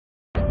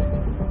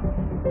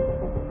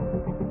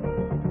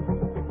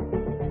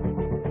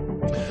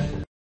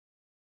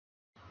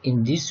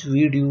In this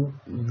video,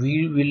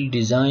 we will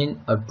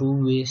design a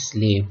two-way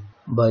slab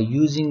by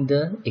using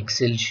the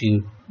Excel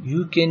sheet.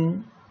 You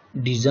can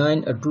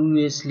design a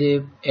two-way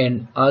slab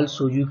and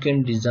also you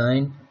can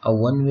design a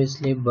one-way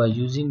slab by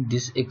using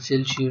this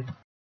Excel sheet.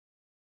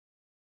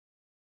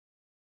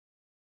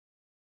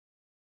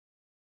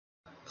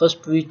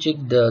 First we check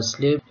the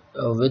slab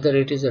whether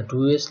it is a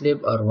two-way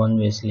slab or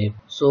one-way slab.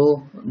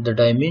 So the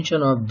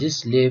dimension of this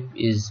slab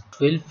is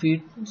 12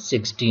 feet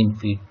 16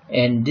 feet,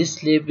 and this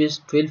slab is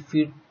 12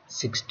 feet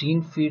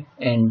 16 feet,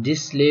 and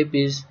this slab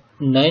is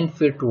 9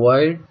 feet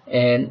wide,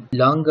 and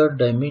longer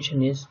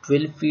dimension is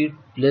 12 feet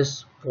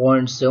plus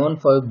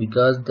 0.75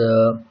 because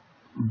the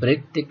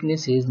brick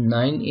thickness is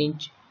 9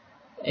 inch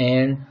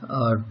and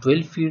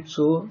 12 feet,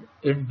 so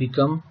it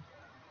become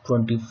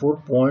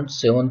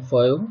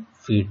 24.75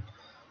 feet.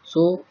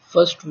 So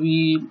first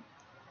we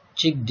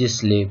check this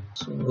slab.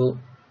 So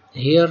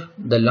here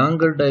the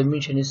longer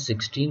dimension is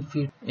 16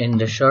 feet and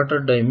the shorter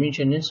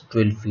dimension is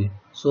 12 feet.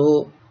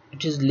 So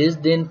it is less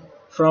than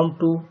from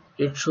 2.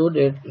 It shows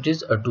that it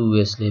is a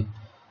two-way slab.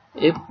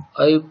 If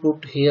I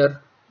put here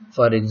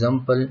for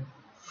example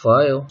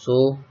 5,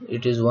 so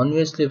it is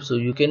one-way slab, so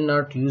you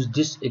cannot use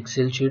this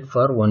Excel sheet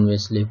for one-way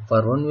slab.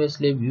 For one-way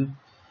slab you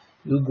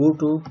go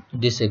to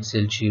this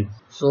Excel sheet.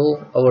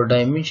 So our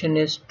dimension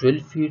is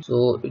 12 feet,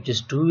 so it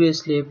is two-way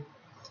slab.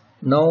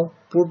 Now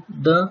put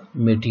the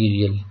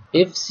material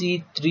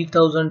FC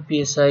 3000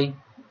 psi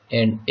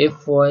and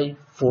FY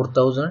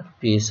 4000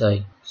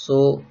 psi.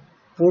 So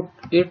put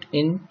it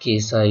in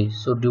KSI.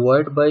 So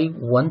divide by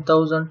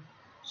 1000.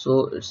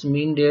 So it's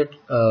mean that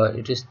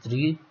it is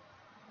 3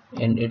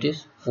 and it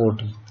is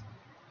 40.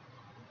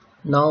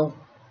 Now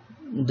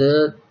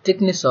the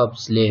thickness of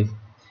slab.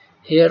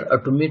 Here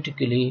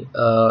automatically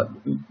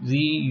we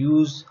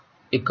use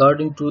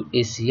according to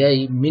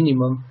ACI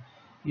minimum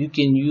you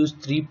can use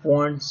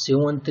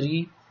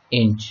 3.73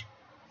 inch,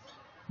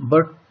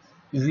 but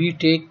we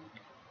take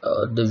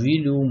the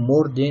value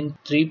more than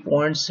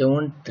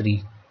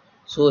 3.73,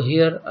 so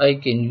here I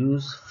can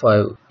use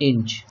 5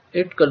 inch.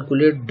 It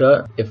calculates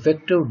the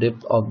effective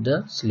depth of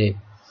the slab.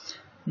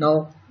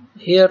 Now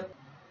here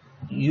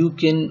you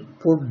can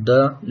put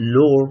the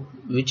load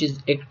which is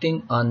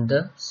acting on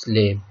the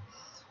slab.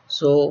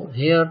 So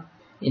here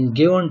in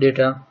given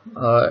data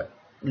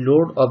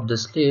load of the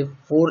slab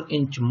 4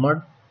 inch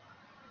mud,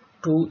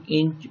 2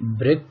 inch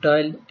brick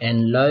tile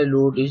and lye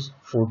load is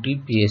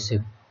 40 psi.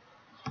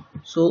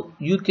 So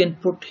you can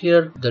put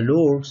here the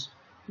loads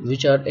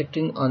which are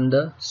acting on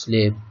the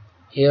slab.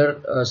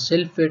 Here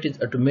self weight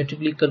is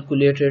automatically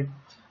calculated.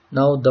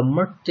 Now the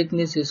mud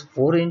thickness is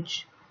 4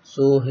 inch,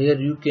 so here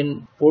you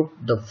can put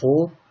the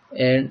 4,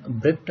 and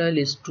brick tile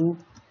is 2.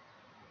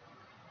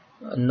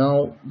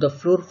 Now the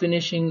floor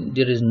finishing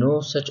there is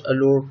no such a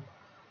load,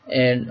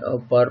 and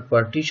per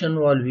partition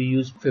wall we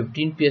use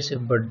 15 psi,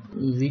 but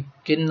we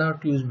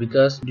cannot use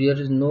because there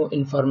is no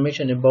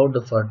information about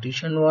the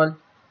partition wall.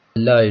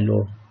 Lye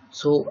load,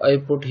 so I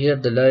put here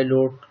the lye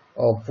load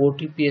of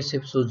 40 psi,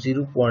 so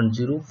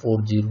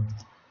 0.040.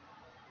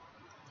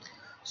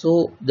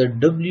 So the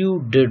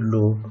W dead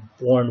load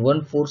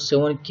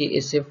 0.147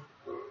 ksf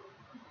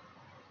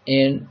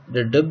and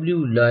the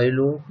W lye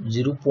load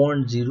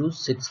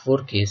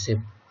 0.064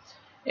 ksf,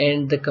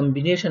 and the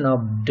combination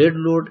of dead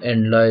load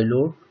and lye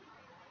load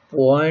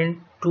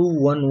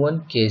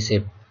 0.211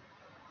 ksf.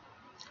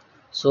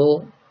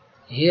 So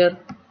here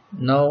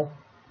now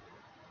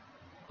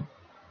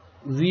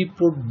we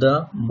put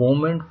the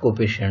moment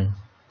coefficient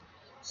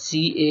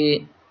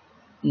CA,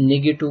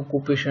 negative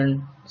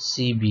coefficient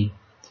CB,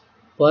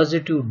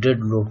 positive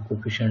dead load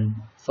coefficient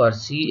for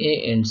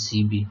CA and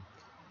CB,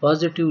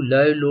 positive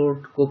lye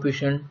load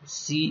coefficient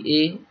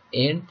CA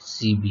and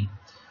CB.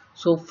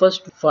 So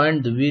first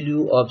find the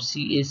value of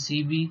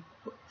CACB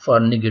for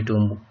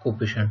negative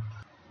coefficient.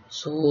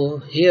 So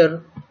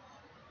here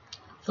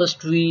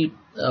first we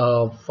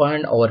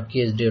find our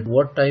case date,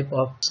 what type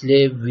of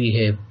slab we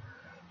have.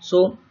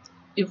 So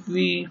if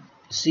we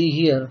see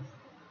here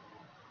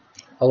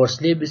our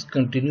slab is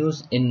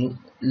continuous in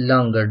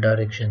longer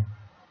direction.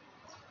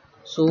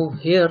 So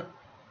here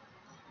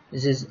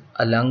this is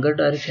a longer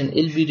direction,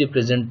 LB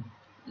represent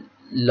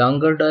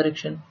longer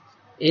direction,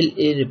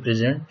 LA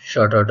represent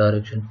shorter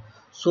direction.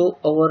 So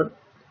our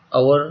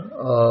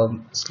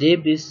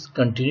slab is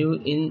continue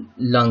in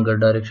longer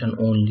direction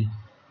only.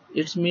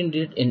 It's mean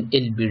that in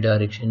LB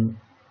direction.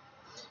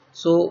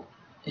 So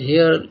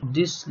here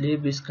this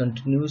slab is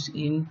continuous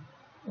in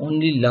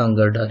only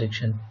longer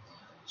direction.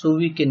 So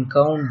we can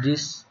count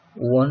this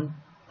 1,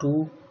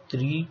 2,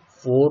 3,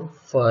 4,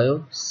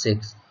 5,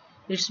 6.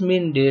 It's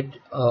mean that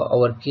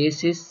our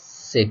case is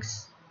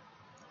 6.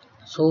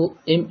 So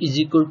m is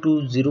equal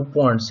to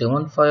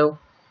 0.75.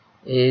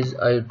 As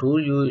I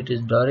told you, it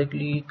is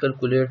directly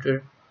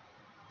calculated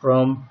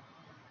from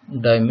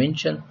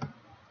dimension.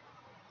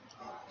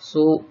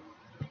 So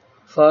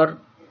for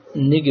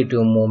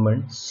negative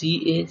moment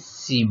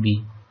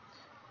CACB,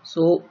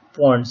 so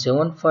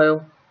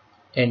 0.75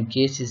 and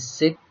case is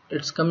 6,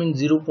 it's coming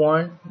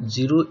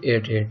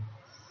 0.088,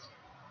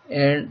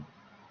 and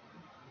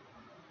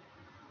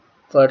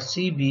For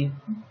CB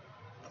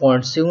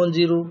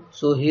 0.70,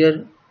 so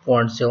here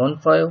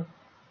 0.75,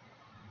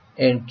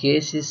 and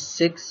case is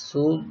 6,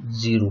 so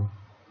 0.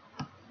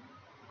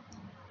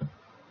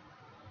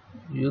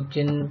 You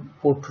can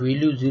put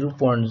value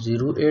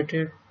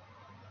 0.088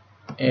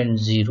 and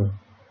 0.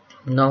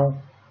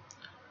 Now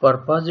for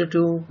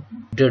positive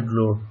dead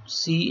load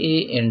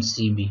CA and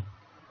CB,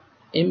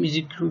 M is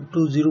equal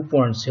to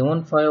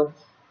 0.75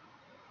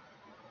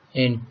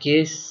 and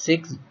case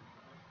 6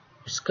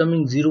 is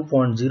coming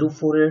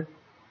 0.048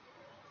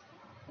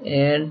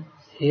 and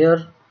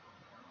here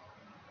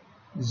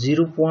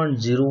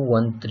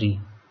 0.013.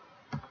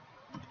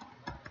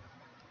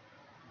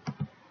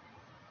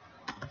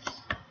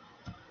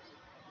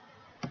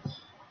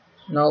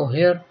 Now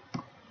here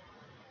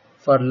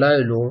for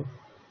live load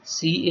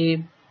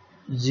CA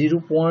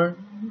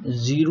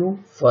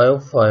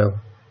 0.055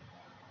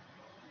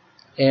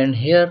 and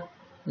here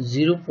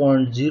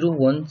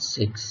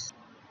 0.016.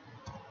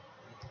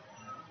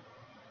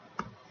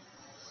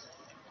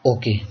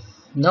 Okay,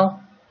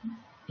 now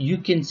you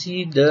can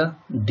see the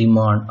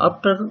demand.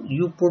 After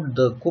you put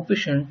the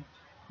coefficient,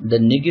 the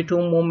negative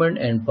moment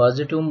and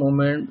positive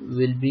moment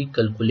will be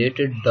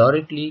calculated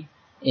directly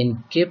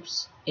in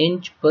kips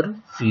inch per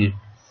feet.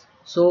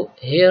 So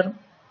here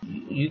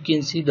you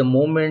can see the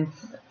moment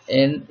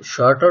in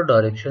shorter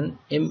direction.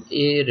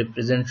 MA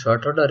represent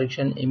shorter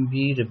direction,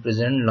 MB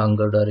represent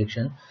longer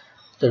direction,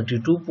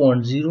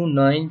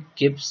 32.09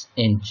 kips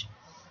inch,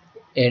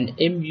 and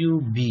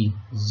MUB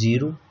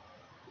 0,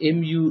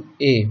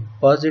 MUA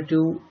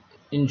positive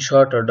in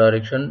shorter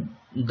direction,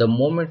 the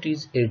moment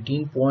is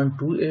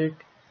 18.28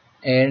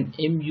 and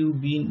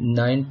MUB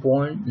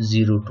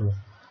 9.02.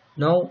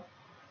 Now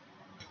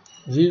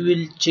we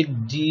will check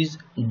these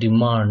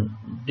demand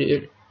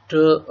that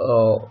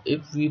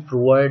if we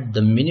provide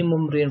the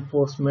minimum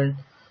reinforcement,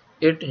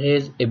 it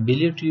has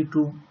ability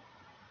to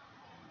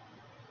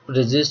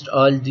resist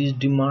all these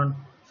demand.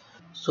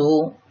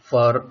 So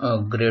for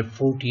grade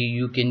 40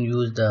 you can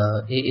use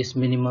the AS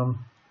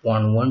minimum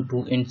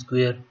 0.12 inch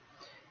square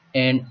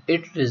and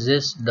it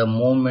resists the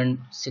moment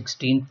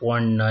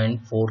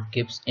 16.94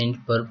 kips inch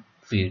per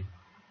feet.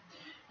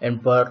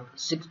 And for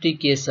 60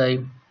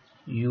 KSI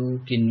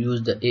you can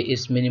use the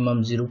AS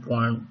minimum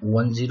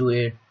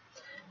 0.108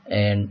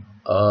 and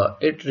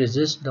it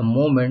resists the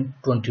moment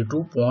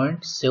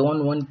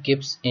 22.71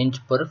 kips inch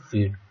per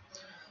feet.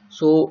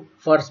 So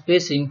for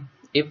spacing,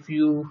 if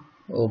you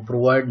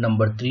provide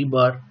number 3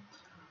 bar,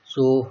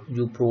 so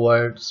you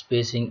provide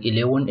spacing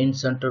 11 inch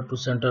center to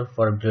center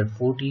for grade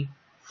 40,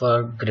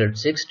 for grade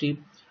 60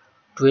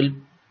 12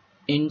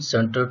 inch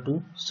center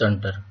to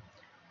center.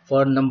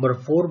 For number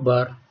 4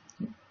 bar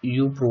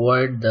you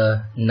provide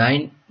the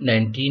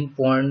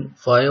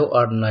 19.5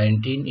 or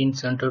 19 inch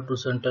center to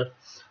center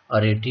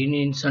or 18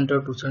 inch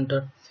center to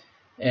center,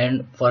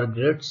 and for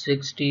grade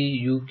 60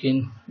 you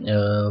can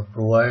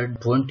provide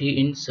 20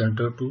 inch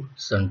center to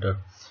center.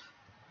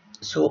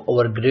 So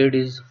our grade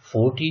is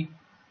 40,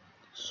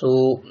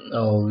 so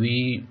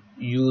we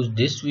use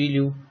this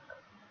value.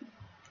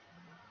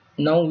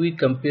 Now we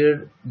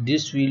compare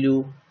this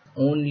value,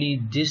 only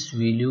this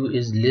value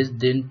is less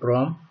than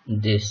from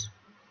this.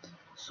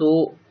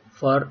 So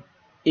for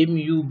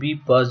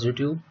MUB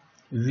positive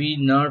we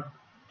not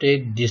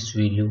take this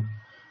value,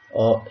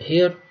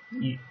 here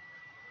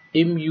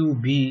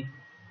MUB,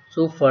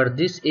 so for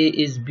this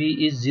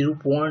ASB is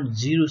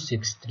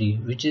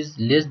 0.063 which is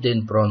less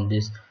than from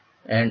this,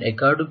 and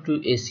according to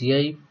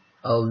ACI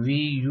we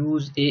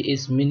use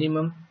AS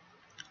minimum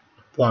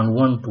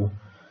 0.12,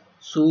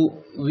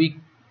 so we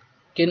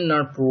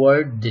cannot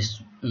provide this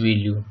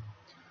value.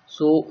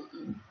 So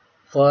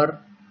for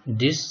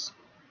this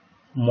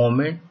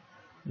moment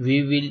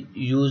we will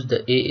use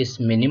the AS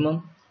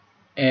minimum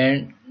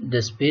and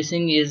the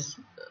spacing is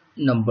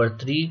number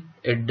 3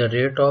 at the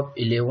rate of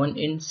 11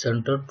 inch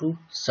center to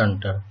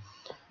center.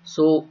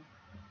 So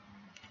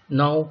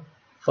now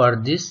for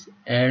this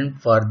and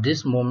for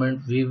this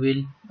moment we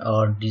will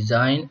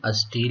design a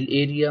steel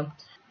area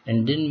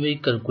and then we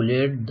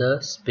calculate the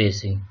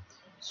spacing.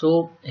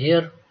 So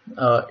here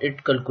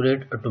it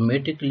calculate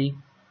automatically.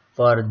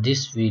 For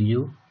this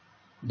value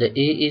the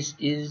AS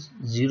is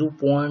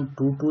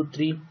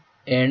 0.223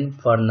 and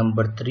for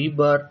number 3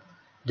 bar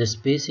the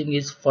spacing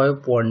is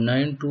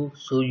 5.92,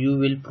 so you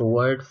will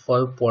provide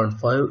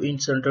 5.5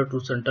 inch center to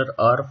center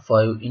or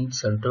 5 inch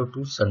center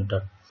to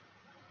center.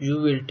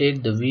 You will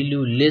take the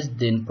value less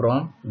than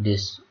from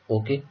this.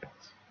 Okay,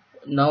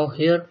 now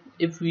here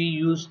if we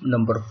use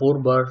number 4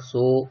 bar,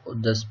 so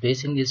the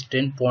spacing is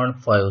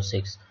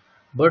 10.56,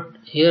 but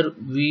here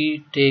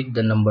we take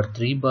the number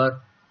 3 bar,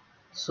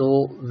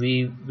 so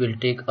we will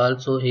take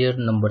also here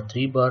number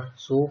 3 bar.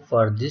 So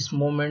for this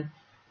moment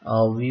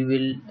we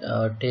will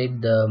take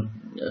the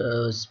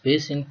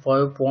spacing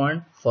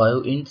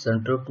 5.5 inch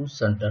center to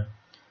center.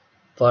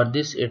 For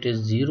this it is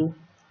 0,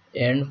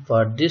 and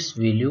for this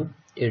value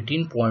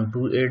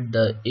 18.28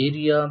 the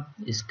area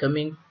is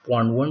coming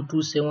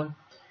 0.127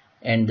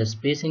 and the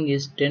spacing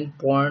is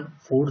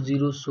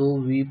 10.40, so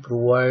we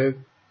provide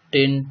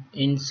 10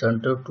 inch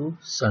center to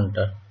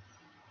center.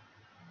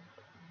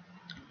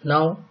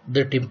 Now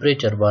the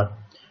temperature bar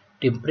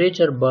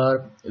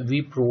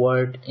we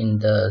provide in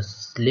the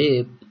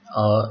slab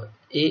A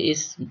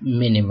is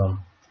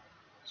minimum.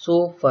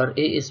 So for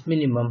A is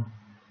minimum,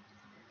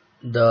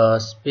 the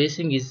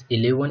spacing is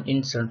 11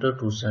 in center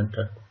to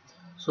center.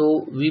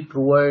 So we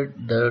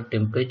provide the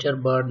temperature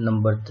bar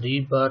number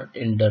 3 bar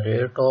in the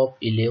rate of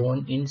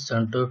 11 in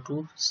center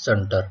to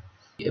center.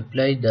 We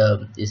apply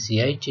the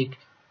CI check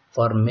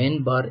for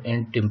main bar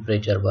and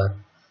temperature bar.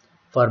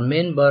 For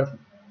main bar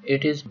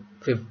it is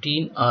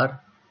 15 or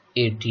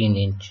 18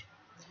 inch,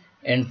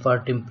 and for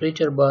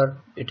temperature bar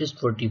it is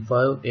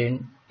 45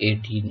 and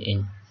 18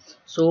 inch.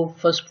 So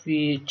first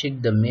we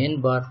check the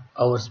main bar.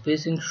 Our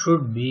spacing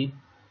should be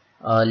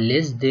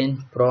less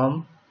than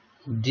from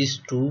these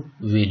two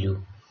value.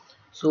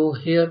 So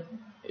here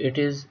it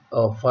is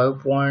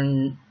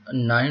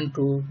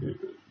 5.92,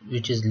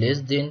 which is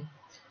less than,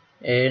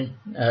 and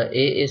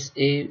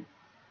ASA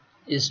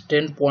is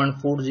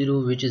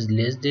 10.40, which is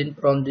less than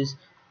from this,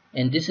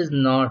 and this is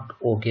not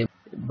okay.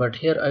 But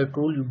here I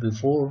told you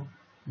before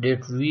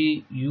that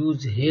we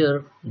use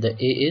here the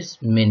A is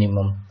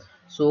minimum,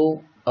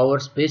 so our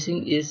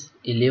spacing is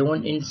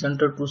 11 in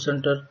center to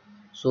center,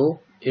 so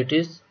it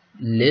is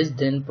less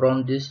than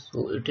from this,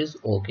 so it is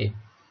okay.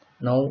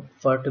 Now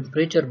for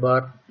temperature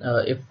bar,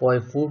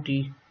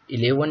 FY40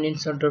 11 in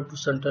center to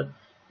center,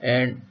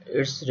 and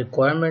its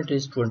requirement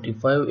is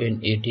 25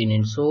 and 18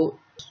 in, so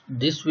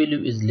this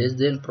value is less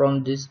than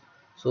from this,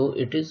 so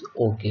it is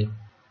okay.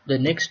 The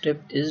next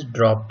step is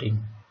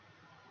drafting.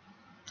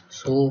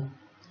 So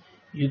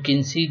you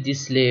can see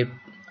this slab,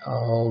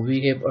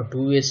 we have a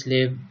two-way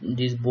slab.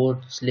 These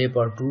both slab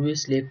are two-way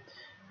slab,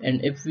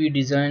 and if we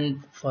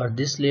design for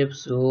this slab,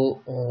 so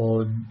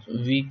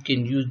we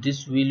can use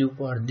this value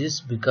for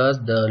this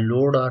because the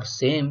load are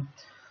same.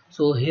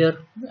 So here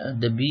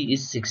the B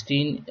is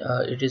 16,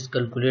 it is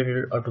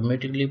calculated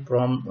automatically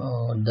from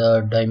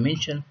the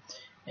dimension,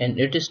 and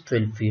it is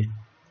 12 feet.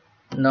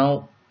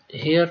 Now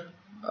here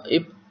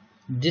if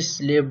this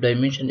slab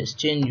dimension is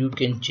changed, you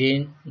can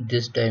change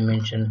this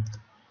dimension,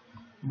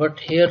 but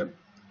here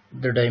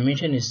the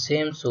dimension is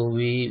same, so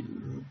we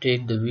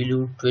take the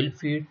value 12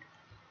 feet.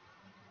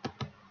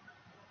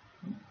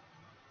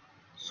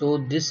 So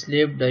this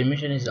slab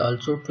dimension is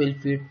also 12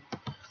 feet.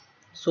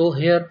 So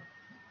here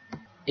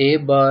A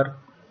bar,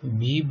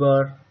 B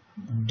bar,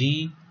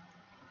 D,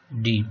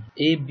 D.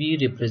 A, B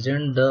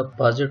represent the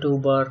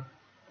positive bar,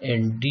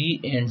 and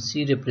D and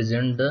C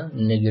represent the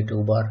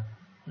negative bar.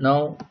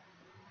 Now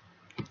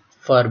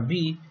for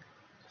B,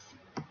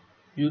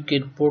 you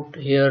can put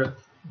here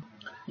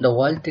the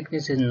wall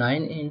thickness is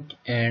 9 inch,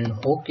 and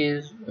hook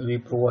is we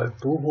provide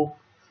 2 hook,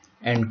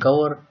 and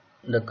cover,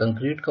 the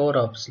concrete cover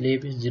of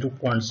slab is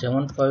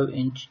 0.75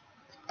 inch,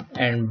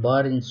 and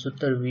bar in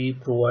suture we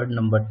provide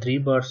number 3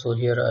 bar, so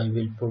here I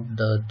will put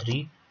the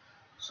 3.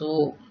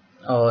 So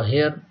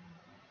here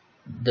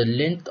the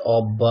length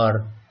of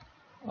bar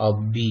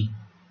of B,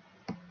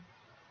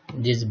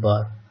 this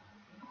bar,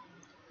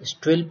 is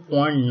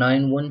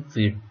 12.91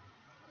 feet,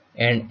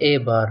 and A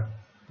bar,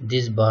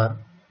 this bar,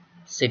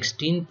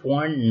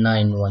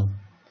 16.91.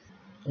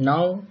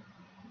 Now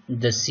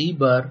the C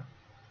bar,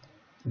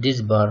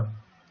 this bar,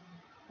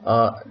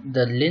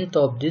 the length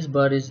of this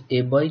bar is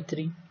A by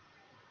 3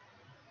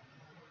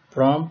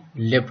 from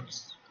left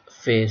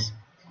face,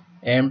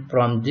 and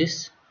from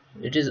this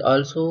it is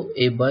also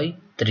A by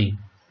 3.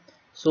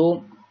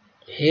 So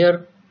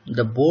here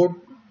the board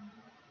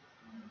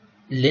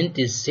length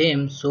is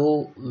same,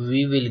 so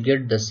we will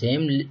get the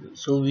same,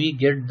 so we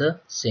get the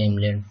same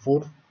length,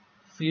 4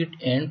 feet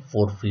and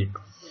 4 feet.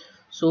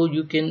 So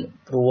you can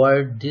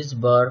provide this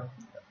bar,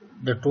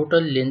 the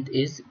total length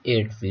is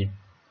 8 feet.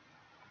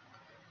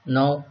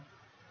 Now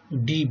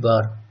D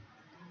bar,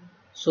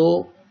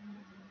 so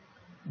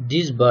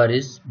this bar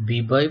is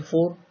B by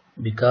 4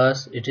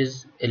 because it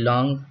is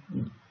along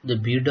the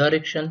B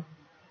direction,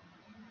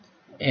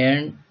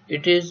 and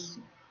it is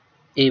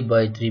A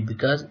by 3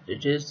 because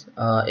it is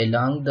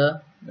along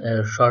the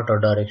shorter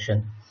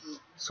direction.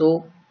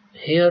 So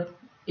here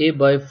A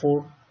by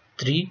 4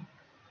 3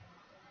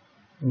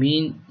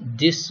 mean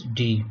this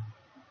D,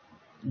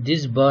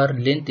 this bar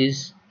length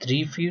is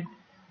 3 feet,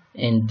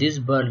 and this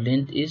bar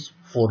length is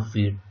 4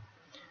 feet.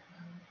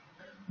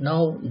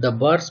 Now the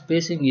bar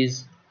spacing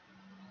is,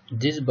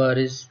 this bar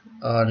is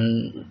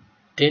 10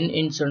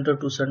 in center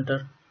to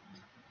center,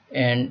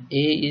 and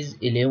A is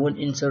 11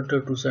 in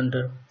center to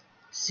center,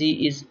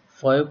 C is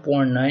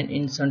 5.9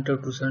 in center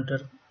to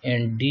center,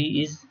 and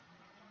D is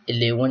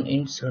 11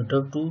 in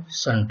center to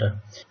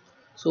center.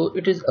 So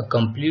it is a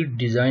complete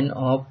design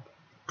of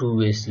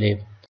two-way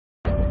slab.